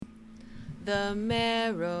The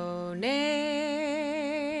Marinade.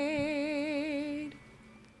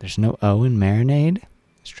 There's no O in Marinade.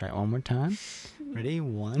 Let's try it one more time. Ready?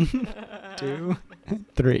 1, 2,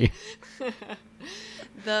 3.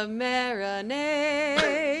 The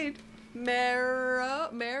Marinade.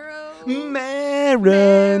 Marinade.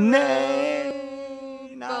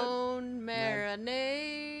 Bone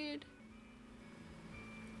marinade.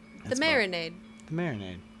 That's The Marinade. The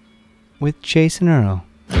Marinade. With Jason Earle.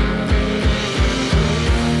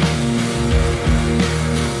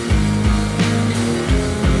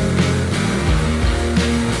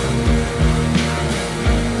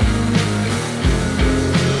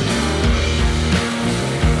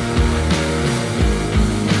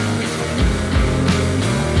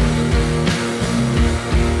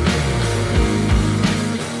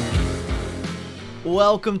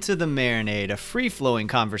 Welcome to The Marinade, a free-flowing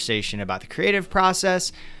conversation about the creative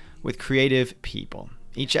process with creative people.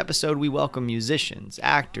 Each episode, we welcome musicians,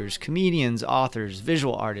 actors, comedians, authors,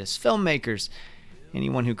 visual artists, filmmakers,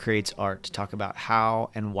 anyone who creates art to talk about how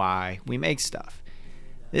and why we make stuff.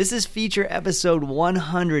 This is feature episode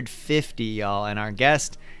 150, y'all, and our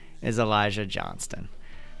guest is Elijah Johnston.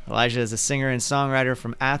 Elijah is a singer and songwriter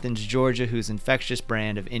from Athens, Georgia, whose infectious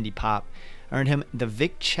brand of indie pop earned him the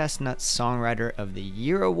Vic Chestnut Songwriter of the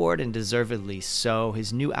Year award, and deservedly so.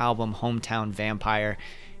 His new album, Hometown Vampire,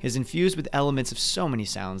 is infused with elements of so many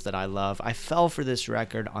sounds that I love. I fell for this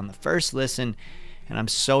record on the first listen, and I'm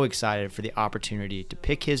so excited for the opportunity to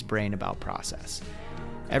pick his brain about process.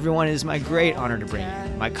 Everyone, it is my great honor to bring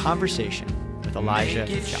you my conversation with Elijah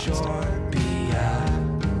Johnston.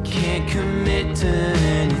 Can't commit to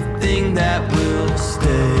anything that will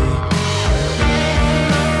stay.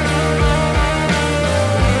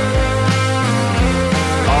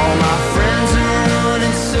 All my friends are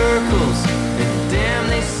running circles, and damn,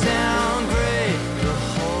 they sound great the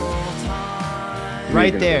whole time.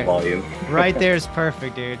 Right there. Right there is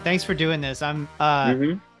perfect, dude. Thanks for doing this. I've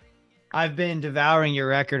been devouring your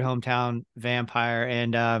record, Hometown Vampire,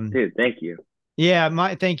 and dude, thank you.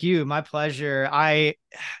 Yeah, thank you. My pleasure. I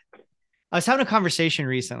was having a conversation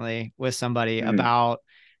recently with somebody about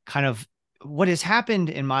kind of what has happened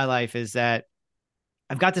in my life is that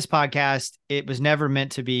I've got this podcast. It was never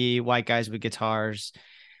meant to be white guys with guitars,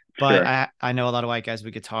 but Sure. I know a lot of white guys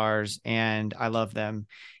with guitars and I love them.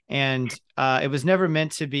 And it was never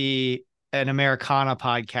meant to be an Americana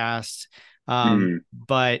podcast.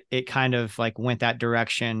 But it kind of like went that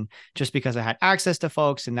direction just because I had access to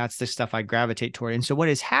folks, and that's the stuff I gravitate toward. And so what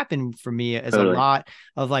has happened for me is a lot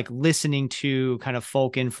of like listening to kind of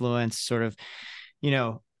folk influence, sort of,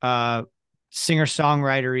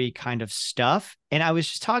 singer-songwritery kind of stuff. And I was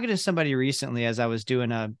just talking to somebody recently as I was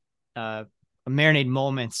doing a Marinade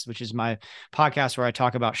Moments, which is my podcast where I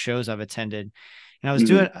talk about shows I've attended. And I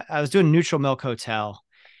was doing Neutral Milk Hotel.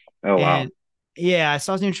 Oh, wow. And yeah, I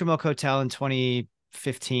saw Neutral Milk Hotel in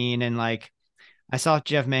 2015, and like I saw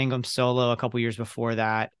Jeff Mangum solo a couple years before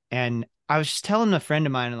that. And I was just telling a friend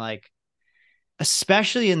of mine, like,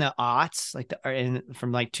 especially in the aughts, like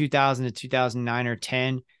from like 2000 to 2009 or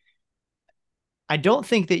 10, I don't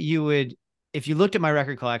think that you would, if you looked at my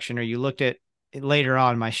record collection or you looked at it later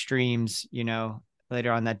on my streams,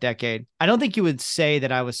 later on that decade, I don't think you would say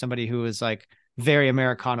that I was somebody who was like very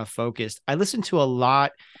Americana focused. I listened to a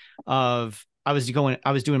lot of, I was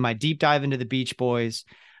doing my deep dive into the Beach Boys.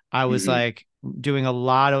 I was like doing a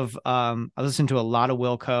lot of, I listened to a lot of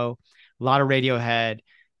Wilco, a lot of Radiohead,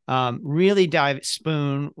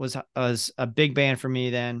 Spoon was a big band for me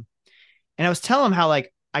then. And I was telling him how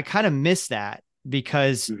like, I kind of missed that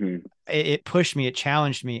because it pushed me, it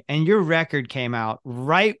challenged me. And your record came out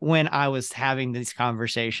right when I was having this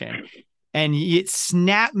conversation, and it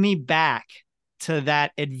snapped me back to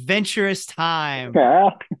that adventurous time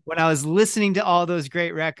when I was listening to all those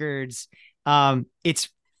great records. It's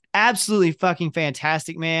absolutely fucking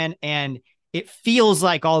fantastic, man. And it feels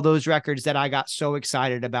like all those records that I got so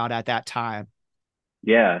excited about at that time.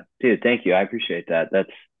 Yeah, dude, thank you. I appreciate that. That's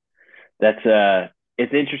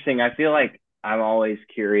it's interesting. I feel like I'm always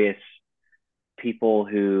curious people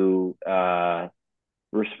who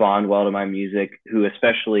respond well to my music, who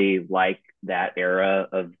especially like that era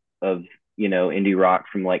of indie rock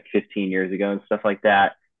from like 15 years ago and stuff like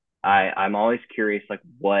that. I'm always curious like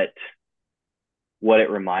what it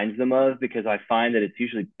reminds them of, because I find that it's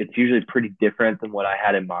usually pretty different than what I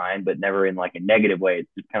had in mind, but never in like a negative way. It's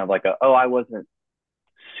just kind of like I wasn't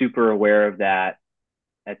super aware of that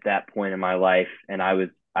at that point in my life, and I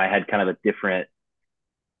had kind of a different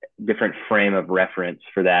frame of reference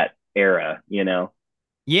for that era,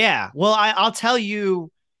 Yeah. Well, I'll tell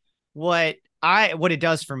you what what it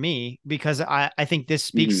does for me, because I think this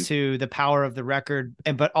speaks Hmm. to the power of the record,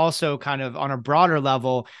 and but also kind of on a broader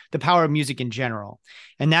level, the power of music in general.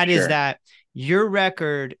 And that is Sure. that your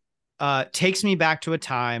record takes me back to a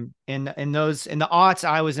time in the aughts.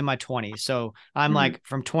 I was in my 20s. So I'm Hmm. like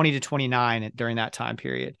from 20 to 29 during that time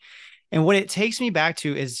period. And what it takes me back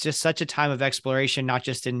to is just such a time of exploration, not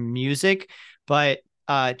just in music, but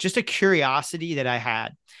just a curiosity that I had.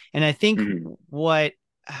 And I think Hmm. what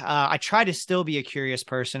I try to still be a curious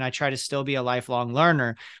person. I try to still be a lifelong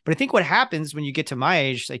learner. But I think what happens when you get to my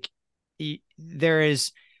age, like there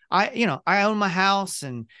is, I own my house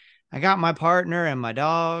and I got my partner and my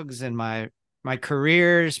dogs and my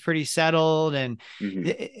career is pretty settled. And Hmm.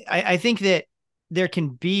 I think that there can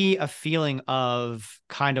be a feeling of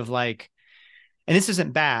kind of like, and this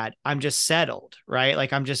isn't bad, I'm just settled, right?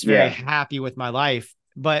 Like I'm just very Yeah. happy with my life.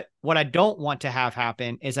 But what I don't want to have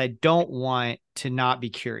happen is I don't want to not be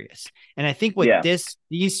curious. And I think what Yeah.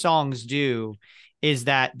 these songs do is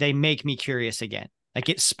that they make me curious again. Like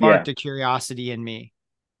it Yeah. sparked a curiosity in me.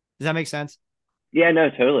 Does that make sense? Yeah. No,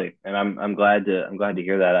 totally. And I'm glad to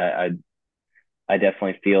hear that. I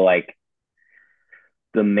definitely feel like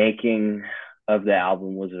the making of the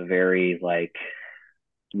album was a very like,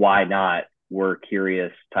 why not? We're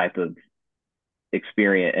curious type of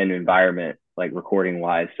experience and environment, like recording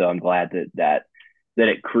wise. So I'm glad that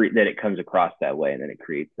it comes across that way and then it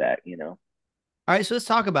creates that. All right, so let's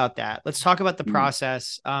talk about that. Let's talk about the Mm.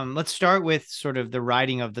 process. Let's start with sort of the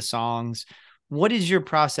writing of the songs. What is your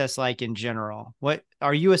process like in general? What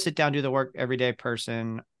are you a sit down, do the work everyday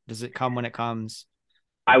person? Does it come when it comes?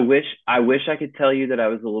 I wish I could tell you that I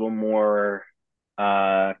was a little more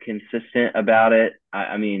consistent about it.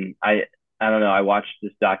 I mean, I don't know. I watched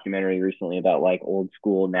this documentary recently about like old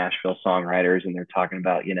school Nashville songwriters, and they're talking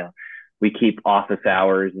about, we keep office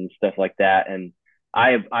hours and stuff like that. And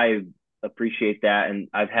I appreciate that. And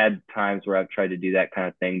I've had times where I've tried to do that kind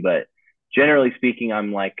of thing, but generally speaking,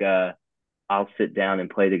 I'm like I'll sit down and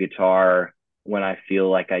play the guitar when I feel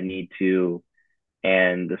like I need to,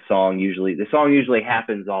 and the song usually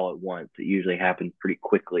happens all at once. It usually happens pretty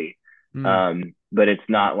quickly. Hmm. But it's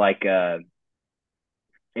not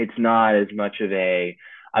as much of a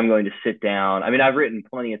I'm going to sit down. I mean, I've written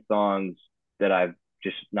plenty of songs that I've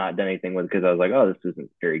just not done anything with because I was like, oh, this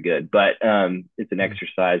isn't very good. But it's an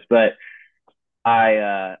exercise. But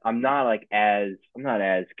I'm not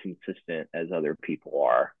as consistent as other people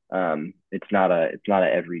are. It's not a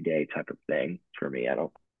everyday type of thing for me, I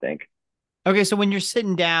don't think. Okay, so when you're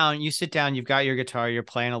sitting down, you sit down, you've got your guitar, you're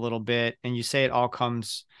playing a little bit, and you say it all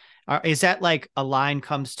comes. Is that like a line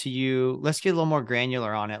comes to you? Let's get a little more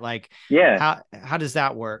granular on it. Like, Yeah. how does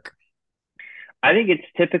that work? I think it's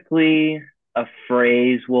typically a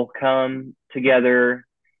phrase will come together.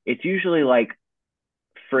 It's usually like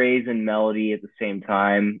phrase and melody at the same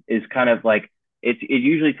time is kind of like it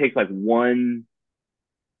usually takes like one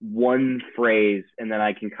phrase and then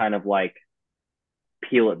I can kind of like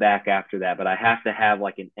peel it back after that, but I have to have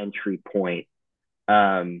like an entry point.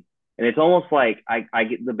 And it's almost like I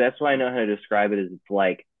get the best way I know how to describe it is it's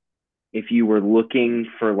like if you were looking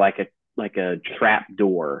for like a trap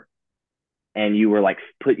door and you were like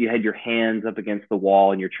you had your hands up against the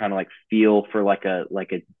wall and you're trying to like feel for like a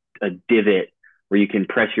divot where you can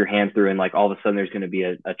press your hand through and like all of a sudden there's going to be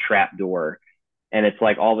a trap door, and it's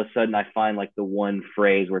like all of a sudden I find like the one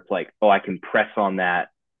phrase where it's like, oh, I can press on that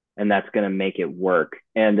and that's going to make it work.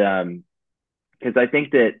 And because I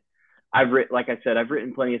think that like I said, I've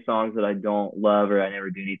written plenty of songs that I don't love or I never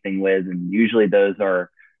do anything with, and usually those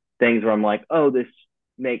are things where I'm like, oh, this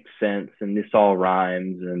makes sense and this all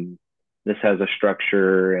rhymes and this has a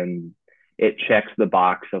structure and it checks the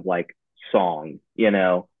box of like song.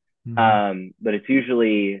 Mhm. But it's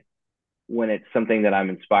usually when it's something that I'm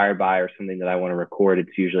inspired by or something that I want to record,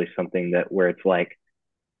 it's usually something that where it's like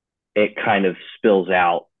it kind of spills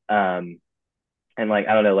out. And like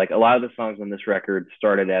I don't know, like a lot of the songs on this record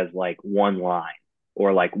started as like one line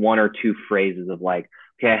or like one or two phrases of like,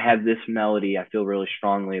 okay, I have this melody, I feel really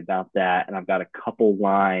strongly about that, and I've got a couple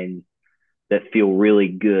lines that feel really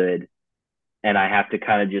good, and I have to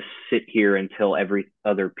kind of just sit here until every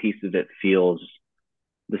other piece of it feels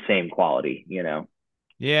the same quality.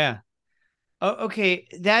 Yeah. Oh, okay.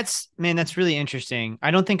 That's really interesting.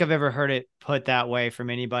 I don't think I've ever heard it put that way from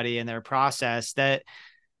anybody in their process. That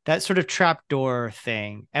sort of trapdoor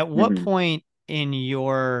thing. At what Mm-hmm. point in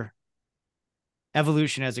your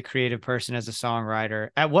evolution as a creative person, as a songwriter,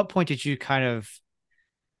 at what point did you kind of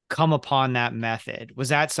come upon that method? Was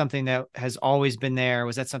that something that has always been there?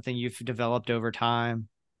 Was that something you've developed over time?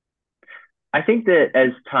 I think that as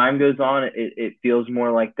time goes on, it feels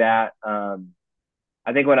more like that.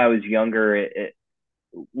 I think when I was younger,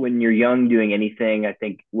 when you're young doing anything, I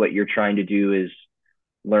think what you're trying to do is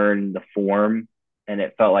learn the form. And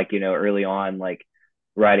it felt like, early on, like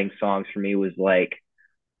writing songs for me was like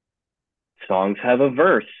songs have a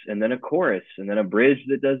verse and then a chorus and then a bridge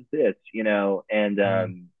that does this, and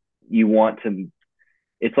Mm. you want to,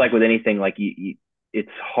 it's like with anything, like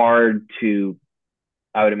it's hard to,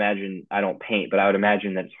 I would imagine, I don't paint, but I would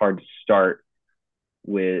imagine that it's hard to start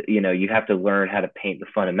with, you have to learn how to paint the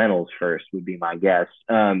fundamentals first, would be my guess.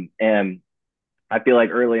 And I feel like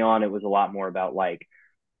early on it was a lot more about like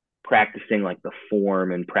practicing like the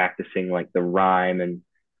form and practicing like the rhyme and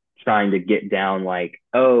trying to get down like,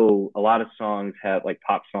 oh, a lot of songs have like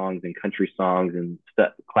pop songs and country songs and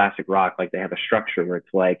classic rock, like they have a structure where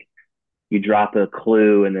it's like you drop a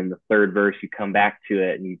clue and then the third verse you come back to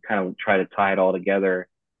it and you kind of try to tie it all together.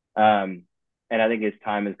 um and I think as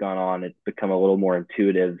time has gone on, it's become a little more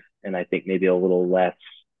intuitive, and I think maybe a little less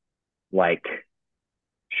like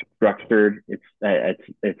structured. It's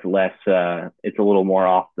less it's a little more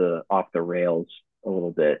off the rails a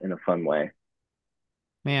little bit in a fun way.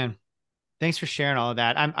 Man, thanks for sharing all of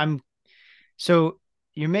that. So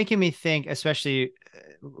you're making me think, especially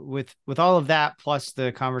with all of that, plus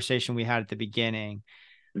the conversation we had at the beginning.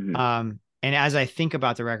 Mm-hmm. And as I think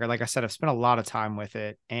about the record, like I said, I've spent a lot of time with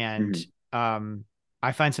it, and Mm-hmm.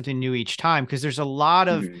 I find something new each time because there's a lot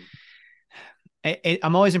of. Mm-hmm.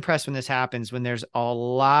 I'm always impressed when this happens, when there's a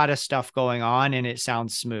lot of stuff going on and it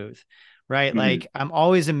sounds smooth, right? Mm-hmm. Like I'm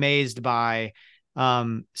always amazed by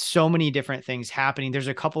so many different things happening. There's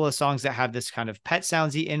a couple of songs that have this kind of Pet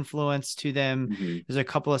Soundsy influence to them. Mm-hmm. There's a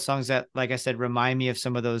couple of songs that, like I said, remind me of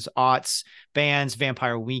some of those aughts bands.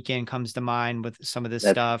 Vampire Weekend comes to mind with some of this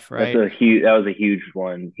that's stuff, that's right? a huge that was a huge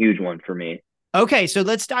one for me. Okay, so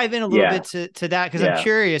let's dive in a little Yeah. bit to that, because I'm Yeah.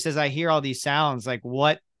 curious as I hear all these sounds, like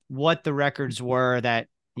what the records were that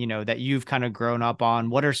that you've kind of grown up on.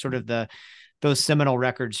 What are sort of those seminal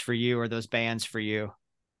records for you, or those bands for you?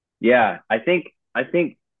 Yeah, I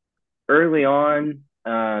think early on,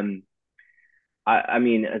 I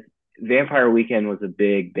mean, Vampire Weekend was a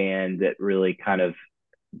big band that really kind of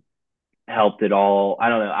helped it all. I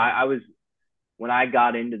don't know. I was when I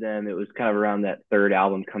got into them, it was kind of around that third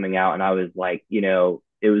album coming out, and I was like, it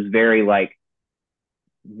was very like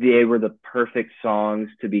they were the perfect songs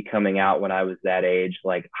to be coming out when I was that age,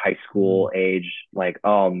 like high Mm. school age. Like,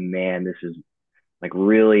 oh man, this is like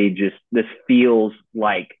really just this feels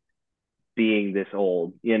like being this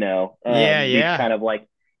old, Yeah, these yeah. kind of like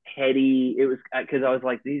heady. It was because I was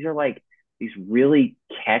like, these are like these really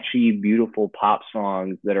catchy, beautiful pop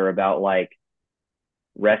songs that are about like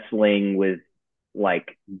wrestling with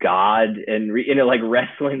like God and like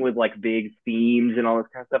wrestling with like big themes and all this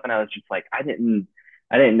kind of stuff. And I was just like, I didn't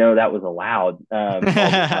know that was allowed all the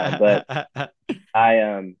time. But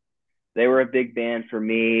I they were a big band for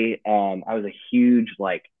me. I was a huge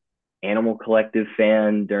like Animal Collective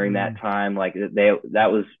fan during that Mm. time. Like I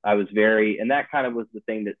was very, and that kind of was the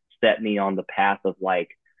thing that set me on the path of like,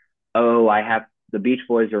 oh, the Beach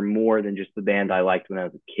Boys are more than just the band I liked when I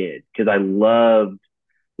was a kid, because I loved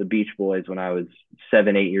the Beach Boys when I was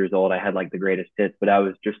 7, 8 years old. I had like the greatest hits, but I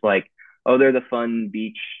was just like, oh, they're the fun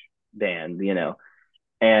beach band.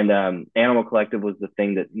 And Animal Collective was the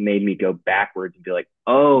thing that made me go backwards and be like,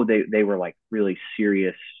 oh, they were like really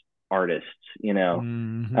serious artists, you know.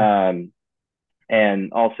 Mhm. Um,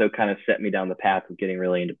 and also kind of set me down the path of getting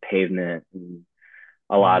really into Pavement and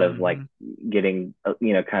a lot of like Mhm. getting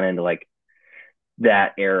kind of into like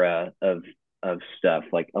that era of stuff,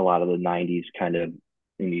 like a lot of the 90s kind of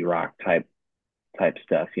indie rock type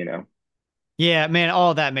stuff. Yeah, man,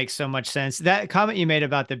 all that makes so much sense. That comment you made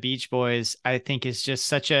about the Beach Boys, I think, is just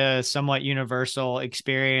such a somewhat universal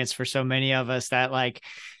experience for so many of us that, like,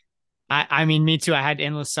 I mean, me too. I had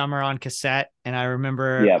Endless Summer on cassette, and I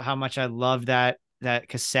remember Yep. how much I loved that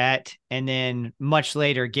cassette. And then much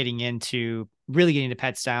later, really getting to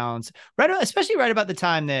Pet Sounds, especially right about the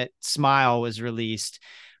time that Smile was released.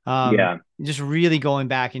 Yeah. Just really going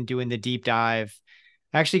back and doing the deep dive.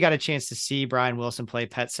 I actually got a chance to see Brian Wilson play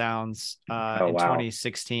Pet Sounds Oh in wow.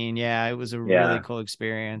 2016. Yeah, it was a really Yeah. cool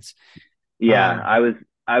experience. Yeah. Um,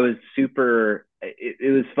 I was super.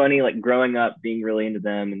 It was funny, like growing up, being really into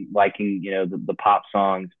them and liking, the pop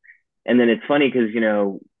songs. And then it's funny because,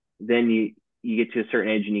 then you get to a certain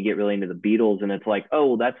age and you get really into the Beatles, and it's like, oh,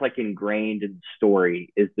 well, that's like ingrained in the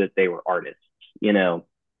story, is that they were artists, you know.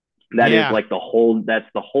 That is yeah, like that's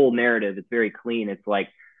the whole narrative. It's very clean. It's like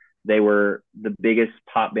they were the biggest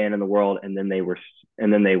pop band in the world, and then they were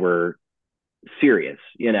serious,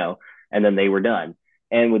 and then they were done.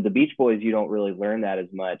 And with the Beach Boys, you don't really learn that as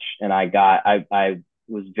much. And I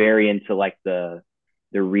was very into like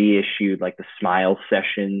the reissued, like the Smile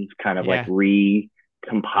Sessions kind of like Yeah.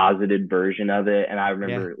 recomposited version of it. And I Yeah.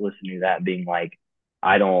 remember listening to that and being like,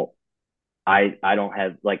 I don't, I don't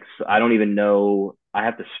have like, I don't even know. I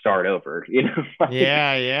have to start over, like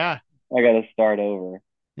Yeah. Yeah. I got to start over.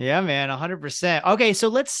 Yeah, man. 100%. Okay.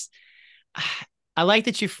 So I like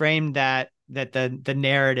that you framed that the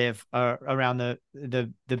narrative around the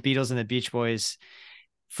Beatles and the Beach Boys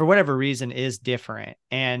for whatever reason is different.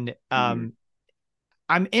 And Mm-hmm.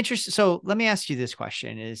 I'm interested. So let me ask you this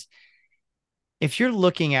question is if you're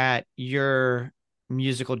looking at your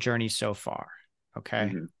musical journey so far,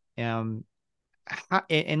 okay. Mm-hmm. Um,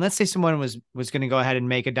 and let's say someone was going to go ahead and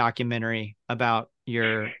make a documentary about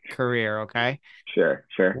your career, okay? Sure,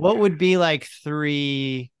 sure. What would be like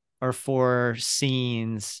 3 or 4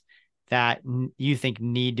 scenes that you think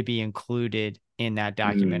need to be included in that Mm,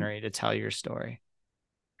 documentary to tell your story?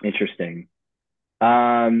 interesting.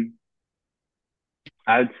 Um,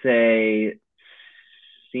 I would say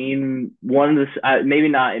scene one of the maybe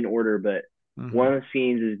not in order, but one Mm-hmm. of the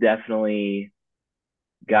scenes is definitely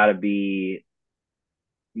got to be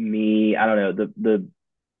me. I don't know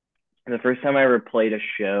the first time I ever played a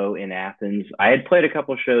show in Athens. I had played a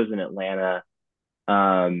couple shows in Atlanta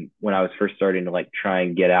when I was first starting to like try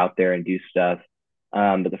and get out there and do stuff.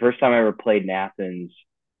 But the first time I ever played in Athens,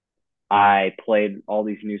 I played all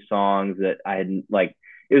these new songs that I hadn't like.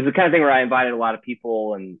 It was the kind of thing where I invited a lot of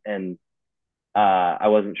people and I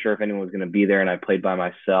wasn't sure if anyone was going to be there, and I played by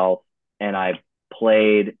myself. And I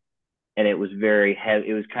played, and it was very heavy.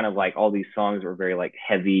 It was kind of like all these songs were very like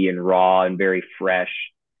heavy and raw and very fresh.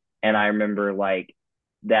 And I remember like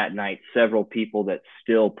that night, several people that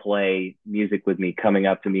still play music with me coming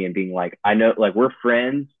up to me and being like, "I know, like we're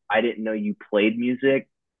friends. I didn't know you played music,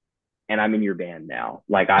 and I'm in your band now.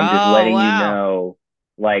 Like I'm just Oh, letting you wow. know,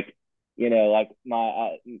 like like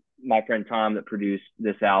my friend Tom that produced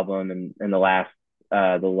this album and the last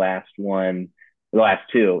one, the last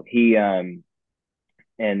two, he and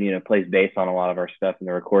plays bass on a lot of our stuff in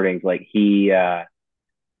the recordings. Like he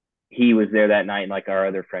was there that night, and like our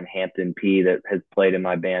other friend Hampton P that has played in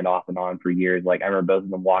my band off and on for years. Like I remember both of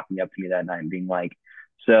them walking up to me that night and being like,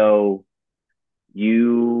 "So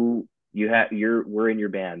you have we're in your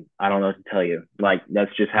band. I don't know what to tell you. Like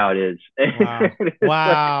that's just how it is." Wow. It's like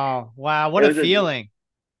Wow. Wow. What it a was a feeling.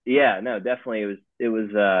 yeah, no, definitely it was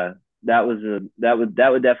that would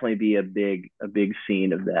definitely be a big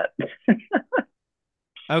scene of that.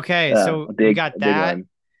 Okay. So we got A big that. one.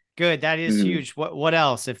 Good. That is Hmm. huge. What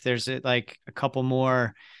else? If there's like a couple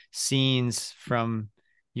more scenes from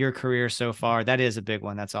your career so far, that is a big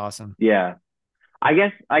one. That's awesome. Yeah. I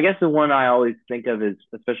guess the one I always think of is,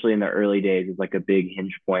 especially in the early days, is like a big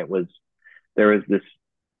hinge point was there was this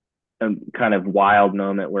kind of wild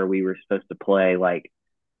moment where we were supposed to play like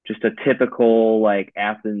just a typical like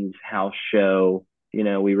Athens house show.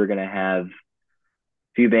 We were gonna have a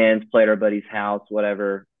few bands play at our buddy's house,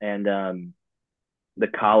 whatever, and the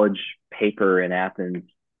college paper in Athens,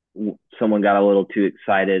 someone got a little too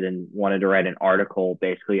excited and wanted to write an article,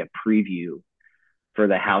 basically a preview for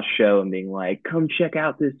the house show, and being like, "Come check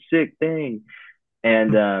out this sick thing."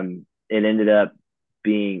 And it ended up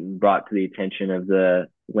being brought to the attention of the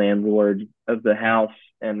landlord of the house,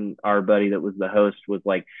 and our buddy that was the host was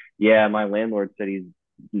like, "Yeah, my landlord said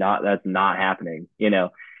that's not happening."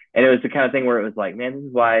 And it was the kind of thing where it was like, man, this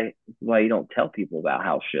is why you don't tell people about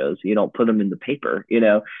house shows. You don't put them in the paper.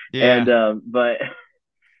 And Yeah. but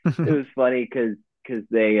it was funny because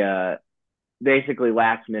they basically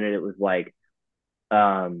last minute it was like,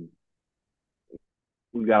 um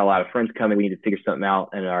we've got a lot of friends coming. We need to figure something out.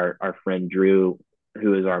 And our friend Drew,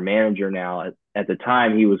 who is our manager now, at the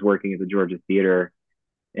time he was working at the Georgia Theater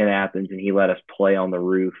in Athens, and he let us play on the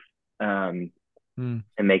roof, Hmm.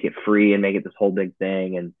 and make it free and make it this whole big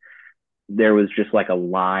thing. And there was just like a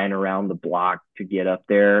line around the block to get up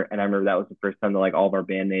there. And I remember that was the first time that like all of our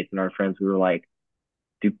bandmates and our friends, we were like,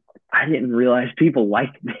 dude, I didn't realize people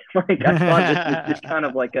liked this. Like I thought this was just kind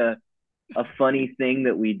of like a funny thing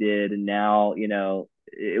that we did, and now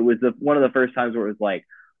it was one of the first times where it was like,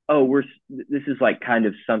 oh, this is like kind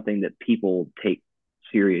of something that people take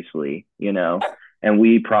seriously. And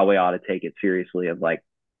we probably ought to take it seriously, of like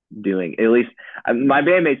doing, at least my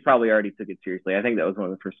bandmates probably already took it seriously. I think that was one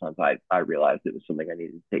of the first times I realized it was something I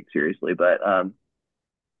needed to take seriously. But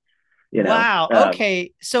you know Wow. um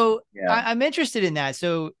Okay. So yeah. I'm interested in that.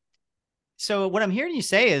 So what I'm hearing you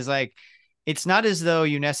say is like, it's not as though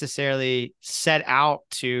you necessarily set out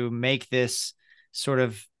to make this sort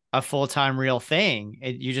of a full-time real thing.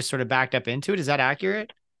 You just sort of backed up into it. Is that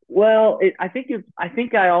accurate? Well, I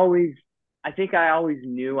think I always I think I always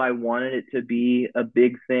knew I wanted it to be a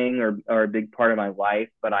big thing or a big part of my life,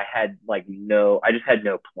 but I just had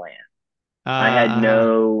no plan. Uh, I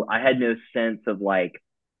had no sense of like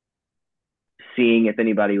seeing if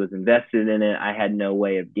anybody was invested in it. I had no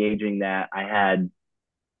way of gauging that. I had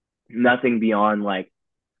nothing beyond like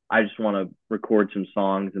I just want to record some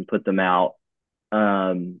songs and put them out.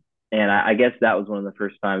 And I guess that was one of the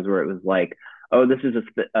first times where it was like, oh, this is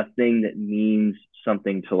a thing that means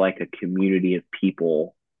something to like a community of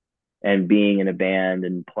people. And being in a band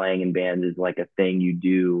and playing in bands is like a thing you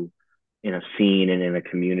do in a scene and in a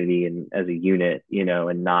community and as a unit,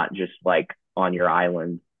 and not just like on your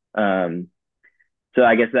island. Um, so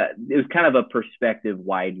I guess that it was kind of a perspective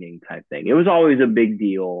widening type thing. It was always a big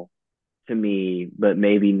deal to me, but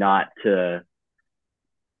maybe not to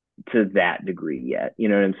that degree yet. You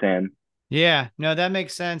know what I'm saying? yeah, no, that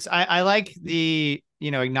makes sense. I like the,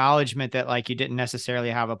 acknowledgement that like you didn't necessarily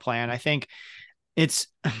have a plan. I think it's,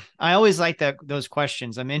 I always like those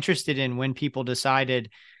questions. I'm interested in when people decided,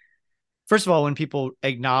 first of all, when people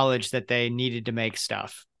acknowledge that they needed to make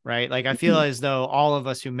stuff, right? Like I feel Mm-hmm. as though all of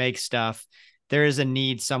us who make stuff, there is a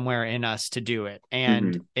need somewhere in us to do it.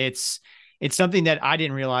 And Mm-hmm. it's something that I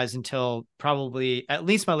didn't realize until probably at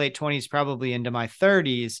least my late 20s, probably into my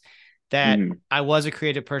 30s, that Mm-hmm. I was a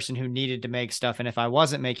creative person who needed to make stuff. And if I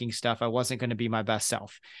wasn't making stuff, I wasn't going to be my best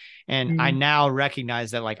self. And I now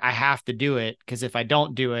recognize that like I have to do it, because if I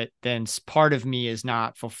don't do it, then part of me is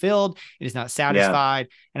not fulfilled. It is not Yeah. satisfied.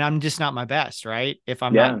 And I'm just not my best, right? If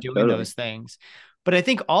I'm not Yeah. doing Totally. those things. But I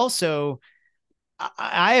think also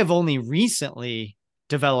I have only recently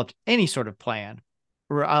developed any sort of plan.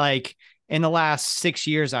 Like in the last 6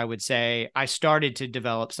 years, I would say I started to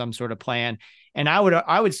develop some sort of plan. And I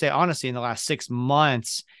would say honestly, in the last 6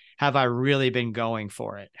 months, have I really been going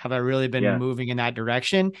for it? Have I really been Yeah. moving in that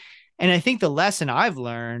direction? And I think the lesson I've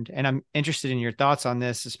learned, and I'm interested in your thoughts on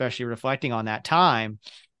this, especially reflecting on that time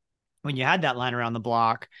when you had that line around the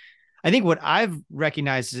block. I think what I've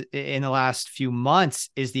recognized in the last few months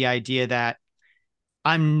is the idea that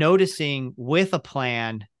I'm noticing with a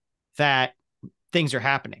plan that things are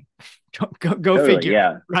happening. Go Totally. figure,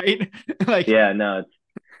 Yeah. right? Like, Yeah. No,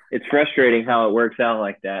 it's frustrating how it works out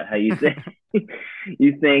like that. How you think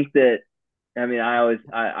you think that I mean, I was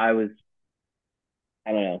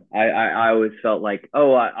I don't know. I always felt like,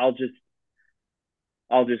 oh, I'll just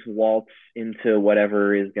waltz into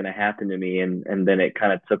whatever is going to happen to me, and then it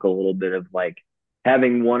kind of took a little bit of like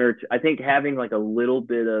having one or two. I think having like a little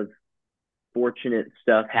bit of fortunate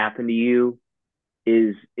stuff happen to you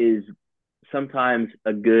is sometimes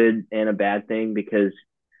a good and a bad thing, because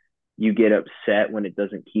you get upset when it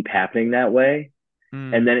doesn't keep happening that way,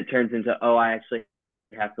 and mm, then it turns into, oh, I actually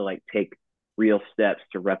have to like take real steps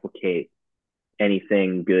to replicate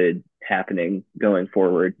anything good happening going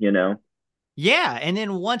forward. yeah. And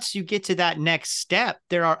then once you get to that next step,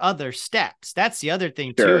 there are other steps. That's the other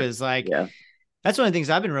thing too, Sure. is like, Yeah. that's one of the things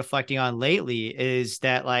I've been reflecting on lately is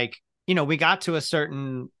that like, we got to a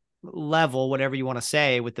certain level, whatever you want to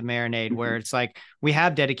say, with the Marinade, Mm-hmm. where it's like we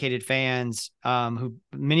have dedicated fans, who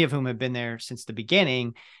many of whom have been there since the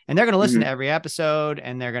beginning, and they're going to listen Mm-hmm. to every episode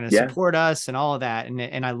and they're going to Yeah. support us and all of that.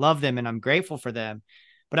 And I love them and I'm grateful for them.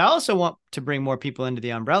 But I also want to bring more people into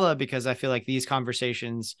the umbrella, because I feel like these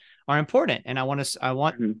conversations are important. And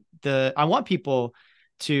Mm-hmm. I want people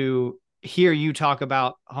to hear you talk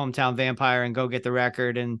about Hometown Vampire and Go Get the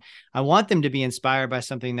Record, and I want them to be inspired by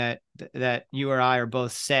something that you or I or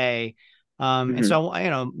both say. And Mm-hmm.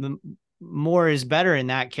 so more is better in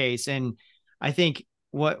that case. And I think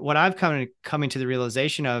what I've coming to the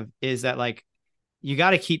realization of is that like you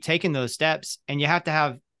got to keep taking those steps, and you have to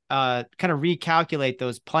have kind of recalculate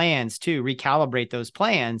those plans too, recalibrate those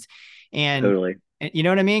plans, and, Totally. and you know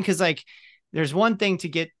what I mean? Because like there's one thing to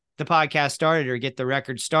get the podcast started or get the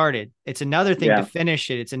record started. It's another thing to Yeah.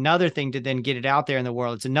 finish it. It's another thing to then get it out there in the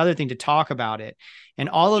world. It's another thing to talk about it. And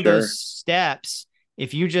all of those Sure. steps,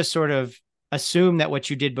 if you just sort of assume that what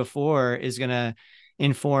you did before is going to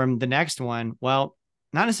inform the next one, well,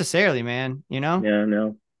 not necessarily, man, you know? Yeah.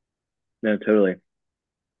 No. No. Totally.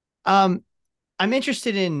 Um, I'm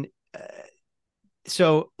interested in,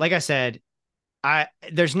 so like I said,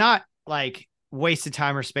 there's not like wasted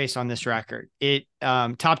time or space on this record. It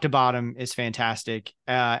top to bottom is fantastic.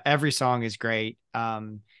 Every song is great.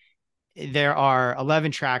 There are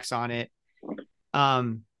 11 tracks on it.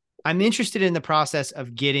 I'm interested in the process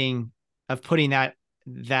of putting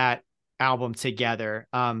that album together.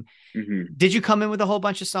 Mm-hmm. Did you come in with a whole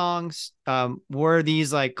bunch of songs? Were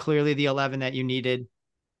these like clearly the 11 that you needed?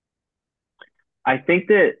 I think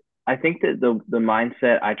that the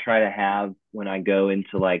mindset I try to have when I go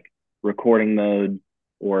into like recording mode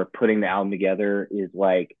or putting the album together is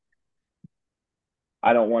like,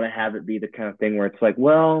 I don't want to have it be the kind of thing where it's like,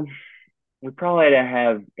 well, we probably had to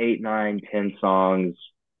have 8, 9, 10 songs,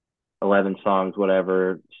 11 songs,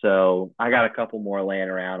 whatever. So I got a couple more laying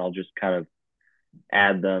around. I'll just kind of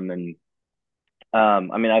add them. And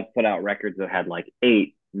I mean, I've put out records that had like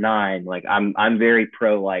 8, 9. Like I'm very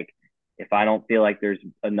pro, like, if I don't feel like there's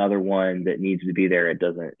another one that needs to be there, it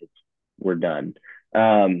doesn't, we're done.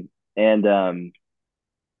 And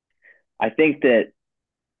I think that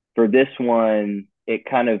for this one, it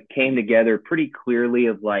kind of came together pretty clearly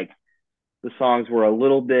of like, the songs were a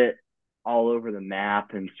little bit all over the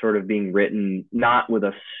map and sort of being written not with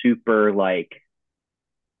a super like,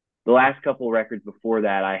 the last couple of records before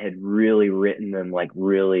that I had really written them like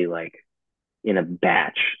really like in a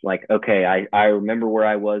batch. Like, okay, I remember where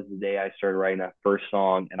I was the day I started writing that first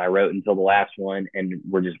song, and I wrote until the last one, and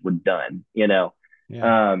we're done, you know.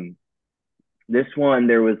 Yeah. This one,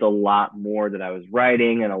 there was a lot more that I was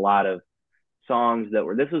writing, and a lot of songs that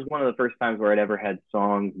were, this was one of the first times where I'd ever had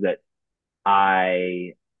songs that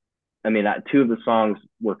I mean, 2 of the songs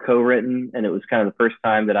were co-written, and it was kind of the first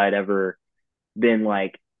time that I'd ever been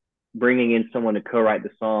like bringing in someone to co-write the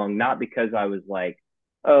song, not because I was like,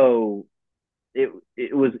 oh, it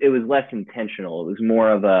was less intentional. It was more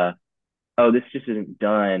of a, oh, this just isn't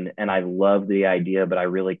done, and I love the idea, but I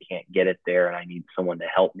really can't get it there, and I need someone to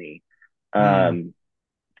help me. And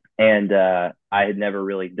I had never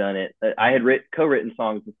really done it. I had co-written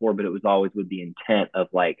songs before, but it was always with the intent of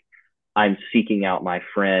like, I'm seeking out my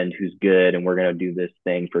friend who's good, and we're gonna do this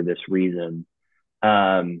thing for this reason.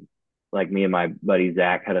 Like, me and my buddy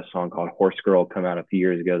Zach had a song called Horse Girl come out a few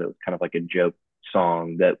years ago that was kind of like a joke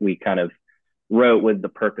song that we kind of wrote with the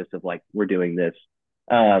purpose of like, we're doing this.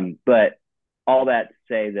 But all that to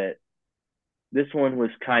say that this one was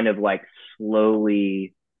kind of like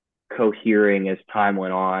slowly cohering as time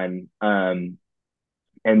went on. And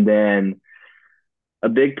then a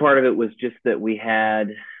big part of it was just that we had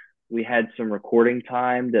some recording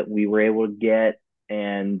time that we were able to get,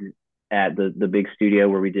 and at the big studio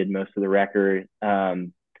where we did most of the record.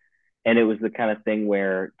 And it was the kind of thing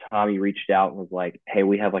where Tommy reached out and was like, hey,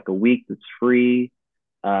 we have like a week that's free.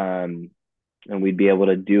 And we'd be able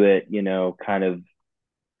to do it, you know, kind of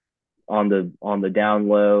on the down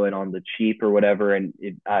low and on the cheap or whatever. And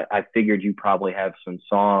I figured you probably have some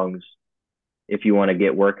songs if you want to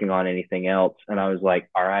get working on anything else. And I was like,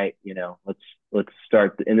 all right, you know, let's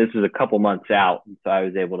start. And this is a couple months out. And so I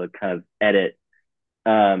was able to kind of edit.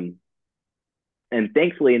 And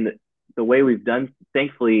thankfully, in the way we've done,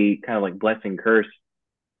 thankfully, kind of like blessing curse,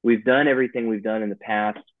 we've done everything we've done in the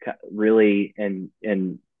past, really. And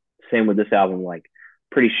same with this album, like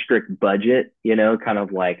pretty strict budget, you know, kind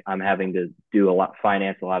of like I'm having to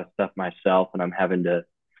finance a lot of stuff myself, and I'm having to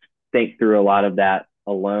think through a lot of that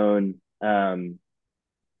alone. And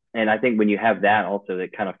I think when you have that also,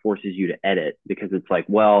 that kind of forces you to edit, because it's like,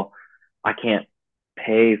 well, I can't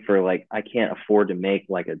afford to make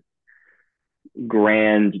like a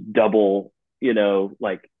grand double, you know,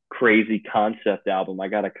 like crazy concept album. I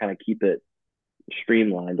got to kind of keep it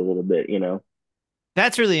streamlined a little bit, you know.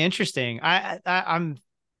 That's really interesting. I've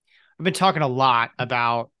been talking a lot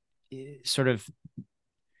about sort of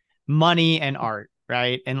money and art,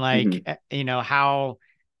 right? And like, you know, how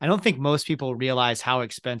I don't think most people realize how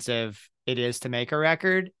expensive it is to make a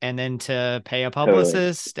record, and then to pay a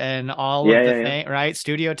publicist and all of the thing, right?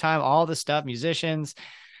 Studio time, all the stuff, musicians,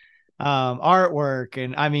 artwork,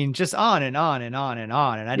 and I mean, just on and on and on and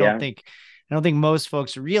on. And I don't think most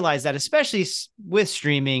folks realize that, especially with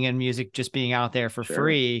streaming and music just being out there for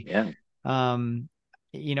free.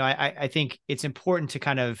 You know, I think it's important to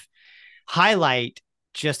kind of highlight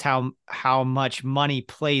just how much money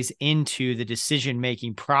plays into the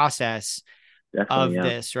decision-making process of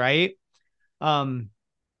this, right?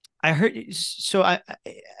 I heard, so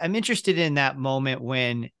I'm interested in that moment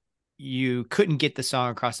when you couldn't get the song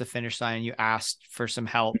across the finish line and you asked for some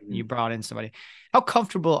help, and you brought in somebody. How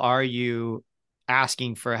comfortable are you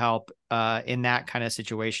asking for help in that kind of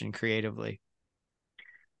situation creatively?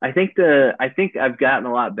 I think I've gotten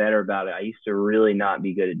a lot better about it. I used to really not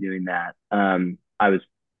be good at doing that. I was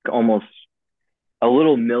almost a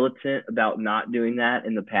little militant about not doing that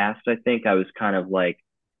in the past. I think I was kind of like,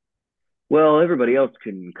 well, everybody else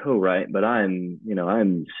can co-write, but I'm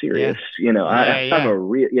serious, I'm a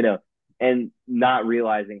real, and not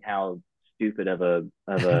realizing how stupid of a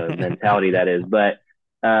mentality that is. But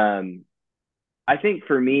I think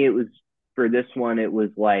for me, for this one, it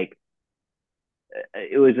was like,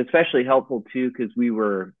 it was especially helpful too, because we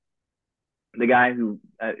were, the guy who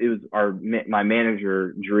it was my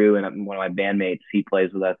manager Drew, and one of my bandmates, he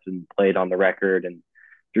plays with us and played on the record, and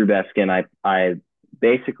Drew Beskin, I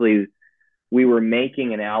basically, we were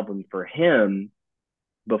making an album for him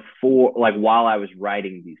before, like while I was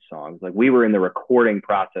writing these songs. Like we were in the recording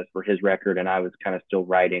process for his record, and I was kind of still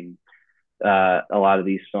writing a lot of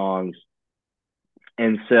these songs.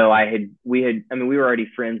 And so I mean, we were already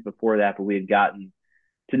friends before that, but we had gotten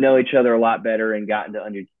to know each other a lot better and gotten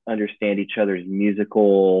to understand each other's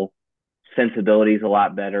musical sensibilities a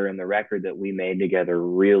lot better. And the record that we made together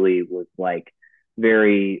really was like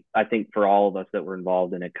very, I think for all of us that were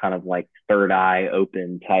involved in a kind of like third eye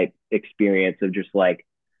open type experience of just like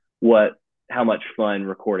what, how much fun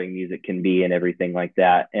recording music can be and everything like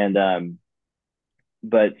that. And,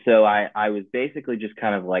 but so I was basically just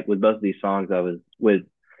kind of like with both of these songs, I was with,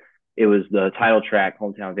 it was the title track,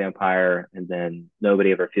 Hometown Vampire, and then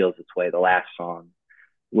Nobody Ever Feels This Way, the last song.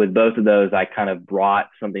 With both of those, I kind of brought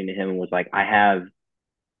something to him and was like, I have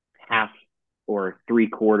half or three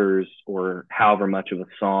quarters or however much of a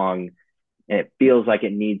song, and it feels like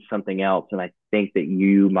it needs something else. And I think that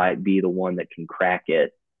you might be the one that can crack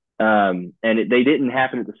it. They didn't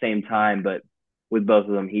happen at the same time, but with both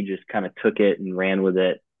of them, he just kind of took it and ran with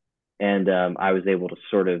it. And I was able to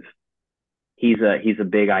sort of, he's a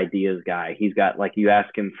big ideas guy. He's got, like, you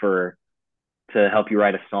ask him to help you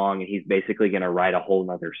write a song, and he's basically going to write a whole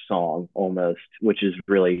nother song almost, which is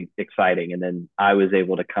really exciting. And then I was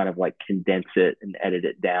able to kind of like condense it and edit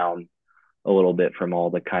it down a little bit from all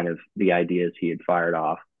the kind of the ideas he had fired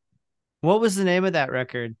off. What was the name of that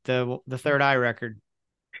record? The Third Eye record.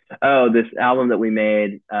 Oh, this album that we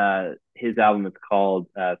made, his album is called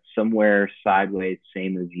Somewhere Sideways,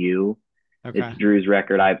 Same as You. Okay. It's Drew's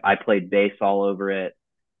record. I played bass all over it.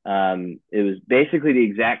 It was basically the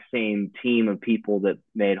exact same team of people that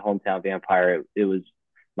made Hometown Vampire. It was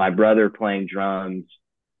my brother playing drums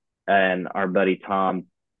and our buddy Tom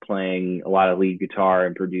playing a lot of lead guitar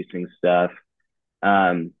and producing stuff.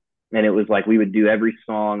 And it was like we would do every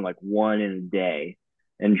song like one in a day.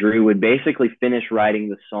 And Drew would basically finish writing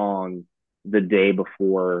the song the day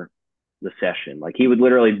before the session. Like he would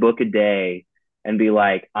literally book a day and be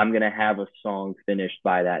like, I'm going to have a song finished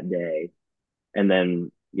by that day. And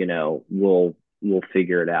then, you know, we'll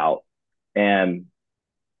figure it out. And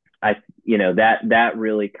that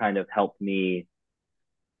really kind of helped me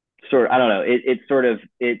sort of, I don't know,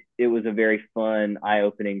 it was a very fun,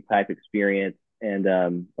 eye-opening type experience.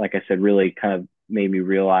 And like I said, really kind of made me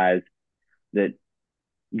realize that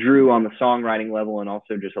Drew on the songwriting level, and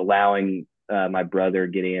also just allowing my brother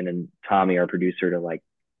Gideon and Tommy, our producer, to like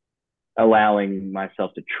allowing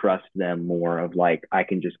myself to trust them more of like, I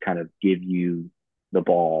can just kind of give you the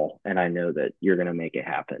ball and I know that you're going to make it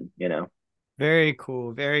happen, you know? Very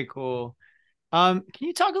cool. Very cool. Can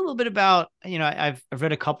you talk a little bit about, I've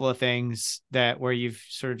read a couple of things where you've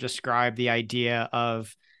sort of described the idea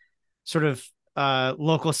of sort of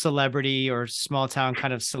local celebrity or small town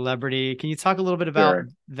kind of celebrity. Can you talk a little bit about Sure.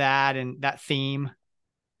 that and that theme?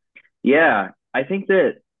 Yeah, I think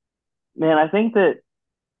that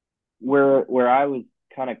where I was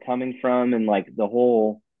kind of coming from, and like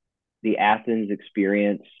the Athens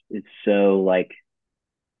experience is so like,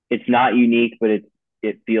 it's not unique, but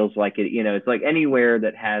it feels like it, it's like anywhere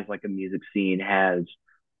that has like a music scene has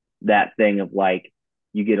that thing of like,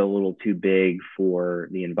 you get a little too big for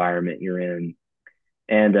the environment you're in.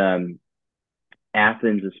 And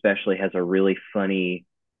Athens especially has a really funny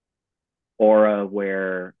aura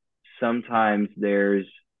where sometimes there's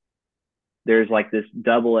like this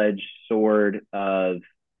double-edged sword of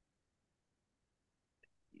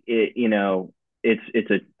it,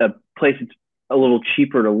 it's a place that's a little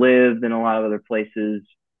cheaper to live than a lot of other places,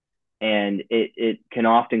 and it can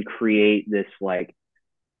often create this like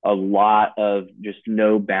a lot of just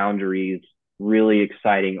no boundaries, really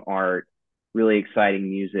exciting art, really exciting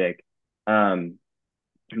music.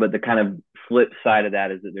 But the kind of flip side of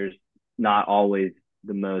that is that there's not always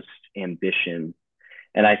the most ambition.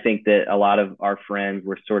 And I think that a lot of our friends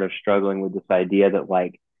were sort of struggling with this idea that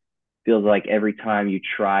like, feels like every time you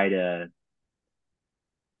try to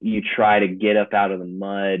get up out of the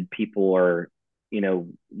mud, people are,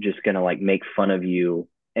 just going to like make fun of you,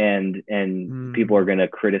 and people are going to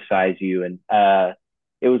criticize you. And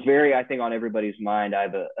it was very, I think, on everybody's mind. I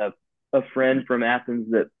have a friend from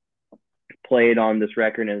Athens that played on this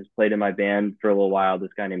record and has played in my band for a little while. This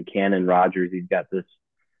guy named Cannon Rogers. He's got this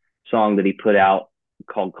song that he put out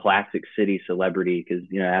called Classic City Celebrity, because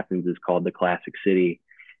Athens is called the Classic City.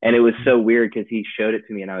 And it was so weird because he showed it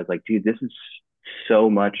to me and I was like, dude, this is so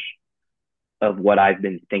much of what I've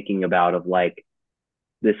been thinking about, of like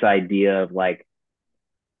this idea of like,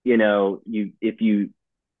 if you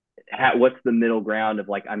what's the middle ground of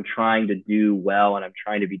like, I'm trying to do well and I'm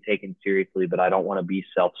trying to be taken seriously, but I don't want to be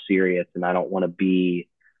self-serious, and I don't want to be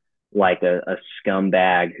like a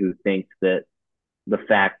scumbag who thinks that the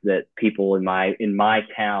fact that people in my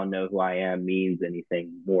town know who I am means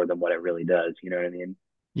anything more than what it really does. You know what I mean?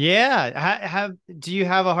 Yeah. Do you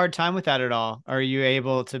have a hard time with that at all? Are you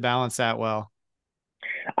able to balance that well?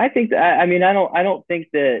 I think that, I mean, I don't think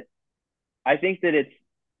that, I think that it's,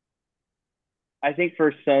 I think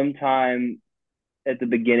for some time at the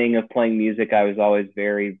beginning of playing music, I was always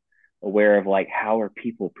very aware of like, how are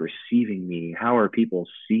people perceiving me? How are people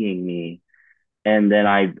seeing me? And then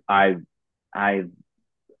I,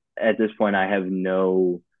 at this point, I have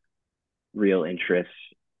no real interest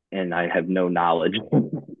and I have no knowledge.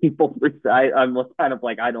 People, I'm kind of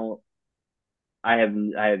like, I have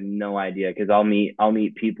no idea, because I'll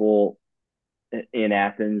meet people in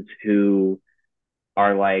Athens who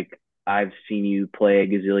are like, I've seen you play a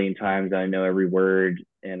gazillion times. I know every word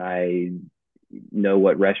and I know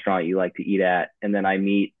what restaurant you like to eat at. And then I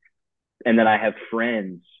have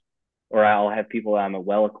friends, or I'll have people that I'm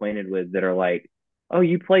well acquainted with that are like, oh,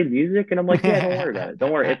 you play music? And I'm like, yeah, don't worry about it.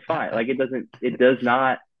 Don't worry. It's fine. Like, it does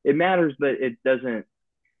not, it matters, but it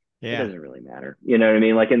Yeah. doesn't really matter. You know what I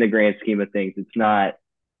mean? Like, in the grand scheme of things, it's not,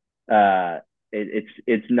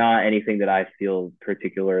 it's not anything that I feel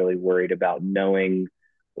particularly worried about knowing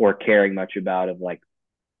or caring much about, of like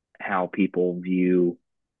how people view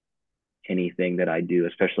anything that I do,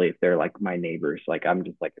 especially if they're like my neighbors. Like, I'm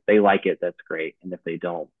just like, if they like it, that's great. And if they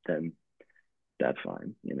don't, then that's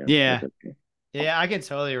fine. You know, Yeah. that's okay. Yeah, I can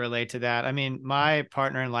totally relate to that. I mean, my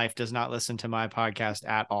partner in life does not listen to my podcast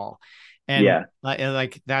at all. And Yeah.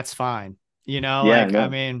 like that's fine. You know, Yeah. like I No.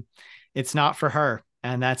 mean, it's not for her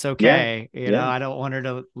and that's Yeah. okay. You know, Yeah. I don't want her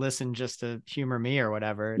to listen just to humor me or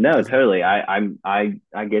whatever. It No, doesn't. totally.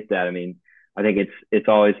 I get that. I mean, I think it's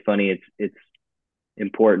always funny. It's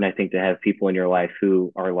important, I think, to have people in your life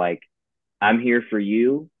who are like, I'm here for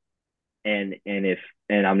you, and if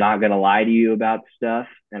and I'm not gonna lie to you about stuff,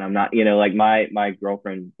 and I'm not, like, my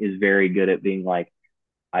girlfriend is very good at being like,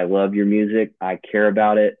 I love your music, I care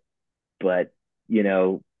about it, but you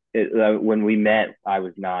know, when we met, I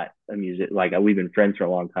was not a music, like, we've been friends for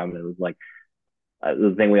a long time, and it was like,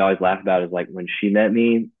 the thing we always laugh about is like, when she met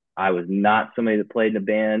me, I was not somebody that played in a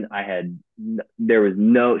band.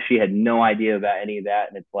 She had no idea about any of that,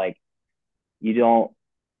 and it's like, you don't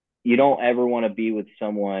you don't ever want to be with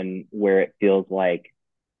someone where it feels like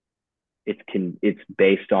it's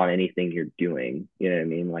based on anything you're doing. You know what I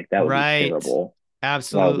mean? Like, that would be Right. terrible. That would be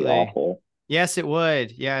Absolutely. awful. Yes, it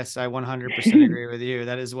would. Yes, I 100% agree with you.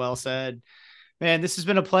 That is well said. Man, this has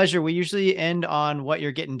been a pleasure. We usually end on what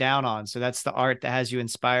you're getting down on. So that's the art that has you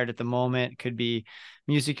inspired at the moment. Could be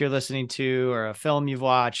music you're listening to, or a film you've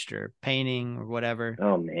watched, or painting, or whatever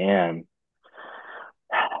Oh man,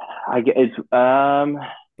 I get it's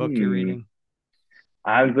book you're reading.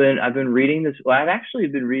 I've been reading this. Well, I've actually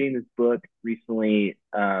been reading this book recently.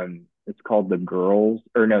 It's called The Girls,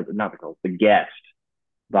 or no, not The Girls, The Guest,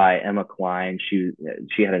 by Emma Cline. She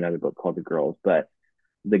had another book called The Girls, but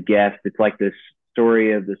The Guest, it's like this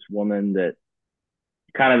story of this woman that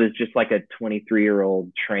kind of is just like a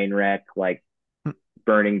 23-year-old train wreck, like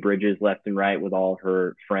burning bridges left and right with all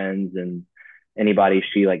her friends and anybody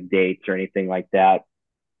she like dates or anything like that.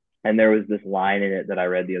 And there was this line in it that I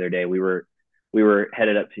read the other day. We were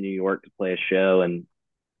headed up to New York to play a show, and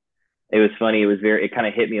it was funny. It kind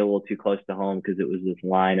of hit me a little too close to home, because it was this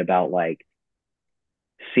line about like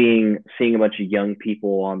seeing a bunch of young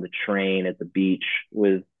people on the train at the beach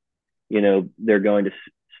with, they're going to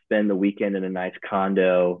spend the weekend in a nice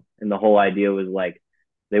condo, and the whole idea was like,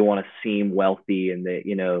 they want to seem wealthy, and they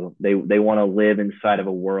want to live inside of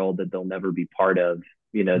a world that they'll never be part of,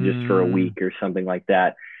 just for a Mm. week or something like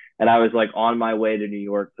that. And I was like on my way to New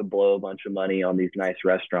York to blow a bunch of money on these nice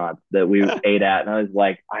restaurants that we ate at, and I was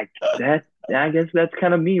like, I guess that's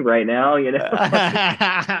kind of me right now,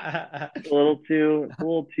 a little too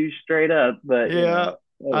straight up, but Yeah.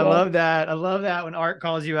 oh I well. love that. I love that when art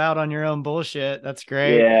calls you out on your own bullshit. That's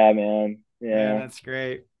great. Yeah, man. Man, Yeah, that's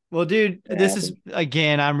great. Well, dude, it this is happens.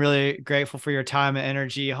 again, I'm really grateful for your time and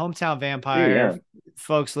energy. Hometown Dude, Vampire, yeah.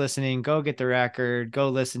 folks listening, go get the record, go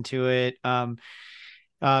listen to it.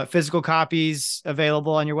 Physical copies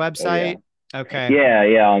available on your Oh yeah. website. Okay.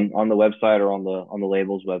 Yeah, on the website or on the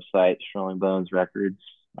label's website, Strolling Bones Records,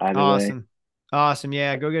 either way. Awesome. Awesome.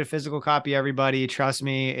 Yeah, go get a physical copy, everybody. Trust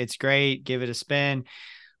me, it's great. Give it a spin.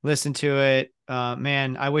 Listen to it.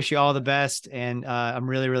 Man, I wish you all the best. And I'm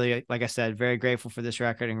really, really, like I said, very grateful for this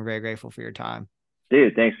record and very grateful for your time.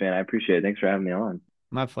 Dude, thanks, man. I appreciate it. Thanks for having me on.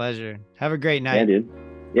 My pleasure. Have a great Yeah, night. dude.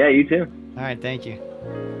 Yeah, you too. All right, thank you.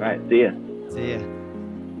 All right, see ya. See ya.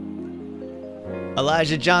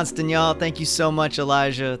 Elijah Johnston, y'all. Thank you so much,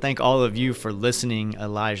 Elijah. Thank all of you for listening.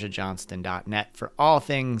 ElijahJohnston.net for all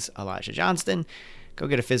things Elijah Johnston. Go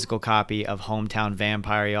get a physical copy of Hometown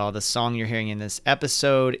Vampire, y'all. The song you're hearing in this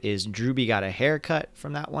episode is Drewby Got a Haircut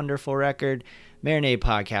from that wonderful record.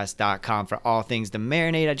 MarinadePodcast.com for all things The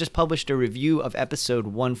Marinade. I just published a review of episode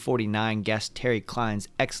 149, guest Terry Klein's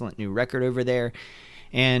excellent new record over there,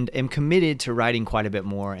 and am committed to writing quite a bit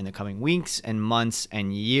more in the coming weeks and months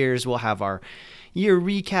and years. We'll have our year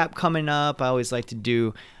recap coming up. I always like to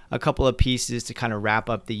do a couple of pieces to kind of wrap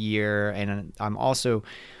up the year, and I'm also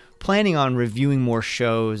planning on reviewing more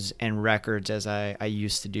shows and records as I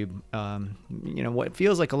used to do, what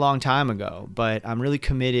feels like a long time ago, but I'm really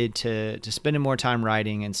committed to spending more time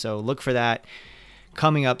writing, and so look for that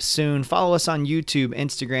coming up soon. Follow us on YouTube,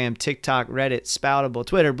 Instagram, TikTok, Reddit, Spoutable,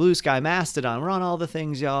 Twitter, Blue Sky, Mastodon. We're on all the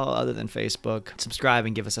things, y'all, other than Facebook. Subscribe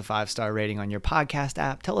and give us a 5-star rating on your podcast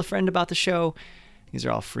app. Tell a friend about the show. These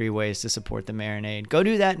are all free ways to support The Marinade. Go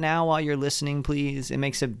do that now while you're listening, please. It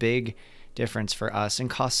makes a big difference for us and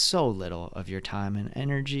costs so little of your time and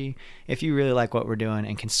energy. If you really like what we're doing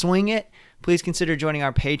and can swing it, please consider joining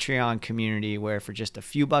our Patreon community, where for just a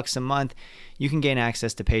few bucks a month you can gain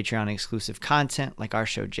access to Patreon exclusive content like our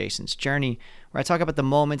show Jason's Journey, where I talk about the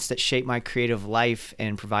moments that shape my creative life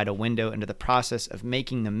and provide a window into the process of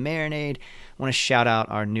making The Marinade. I want to shout out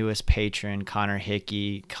our newest patron, Connor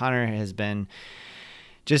Hickey. Connor has been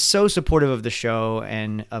just so supportive of the show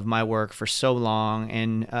and of my work for so long,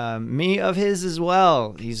 and me of his as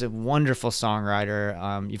well. He's a wonderful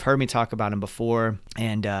songwriter. You've heard me talk about him before,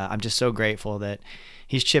 and I'm just so grateful that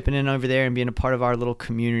he's chipping in over there and being a part of our little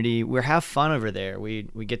community. We have fun over there. We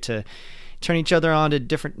get to turn each other on to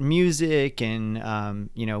different music, and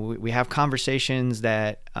we have conversations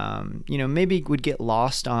that maybe would get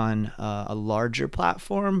lost on a larger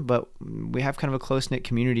platform, but we have kind of a close-knit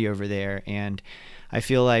community over there, and I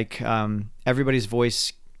feel like everybody's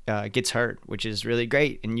voice gets heard, which is really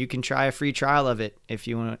great. And you can try a free trial of it if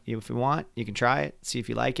you want. If you want, you can try it, see if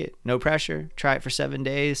you like it. No pressure. Try it for 7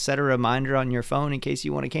 days. Set a reminder on your phone in case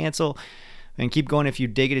you want to cancel, and keep going if you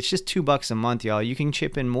dig it. It's just $2 a month, y'all. You can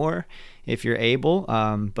chip in more if you're able,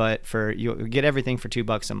 but you'll get everything for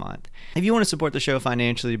 $2 a month. If you want to support the show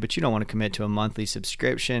financially, but you don't want to commit to a monthly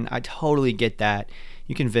subscription, I totally get that.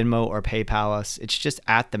 You can Venmo or PayPal us. It's just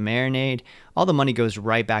at The Marinade. All the money goes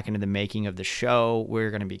right back into the making of the show. We're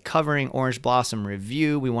going to be covering Orange Blossom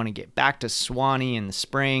Review. We want to get back to Swanee in the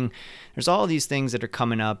spring. There's all these things that are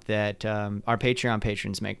coming up that our Patreon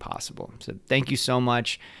patrons make possible. So thank you so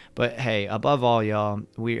much. But hey, above all, y'all,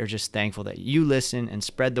 we are just thankful that you listen and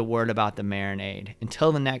spread the word about The Marinade.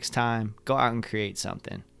 Until the next time, go out and create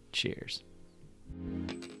something. Cheers.